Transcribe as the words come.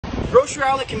Grocery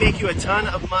outlet can make you a ton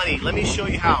of money. Let me show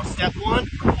you how. Step 1,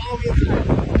 follow me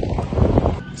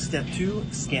inside. Step 2,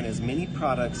 scan as many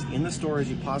products in the store as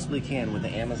you possibly can with the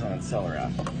Amazon Seller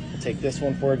app. Take this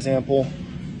one for example,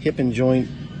 hip and joint,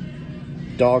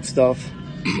 dog stuff.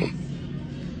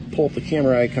 Pull up the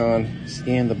camera icon,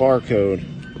 scan the barcode.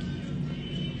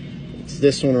 It's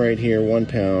this one right here, 1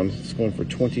 pound. It's going for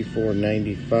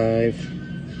 $24.95.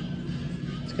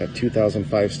 It's got 2,000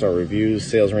 5-star reviews.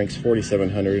 Sales ranks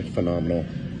 4,700. Phenomenal.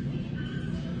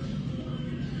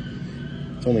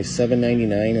 It's only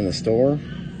 $7.99 in the store.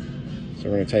 So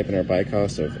we're going to type in our buy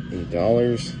cost of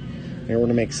 $8. And we're going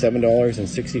to make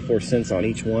 $7.64 on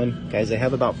each one. Guys, they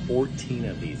have about 14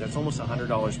 of these. That's almost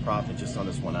 $100 profit just on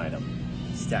this one item.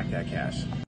 Stack that cash.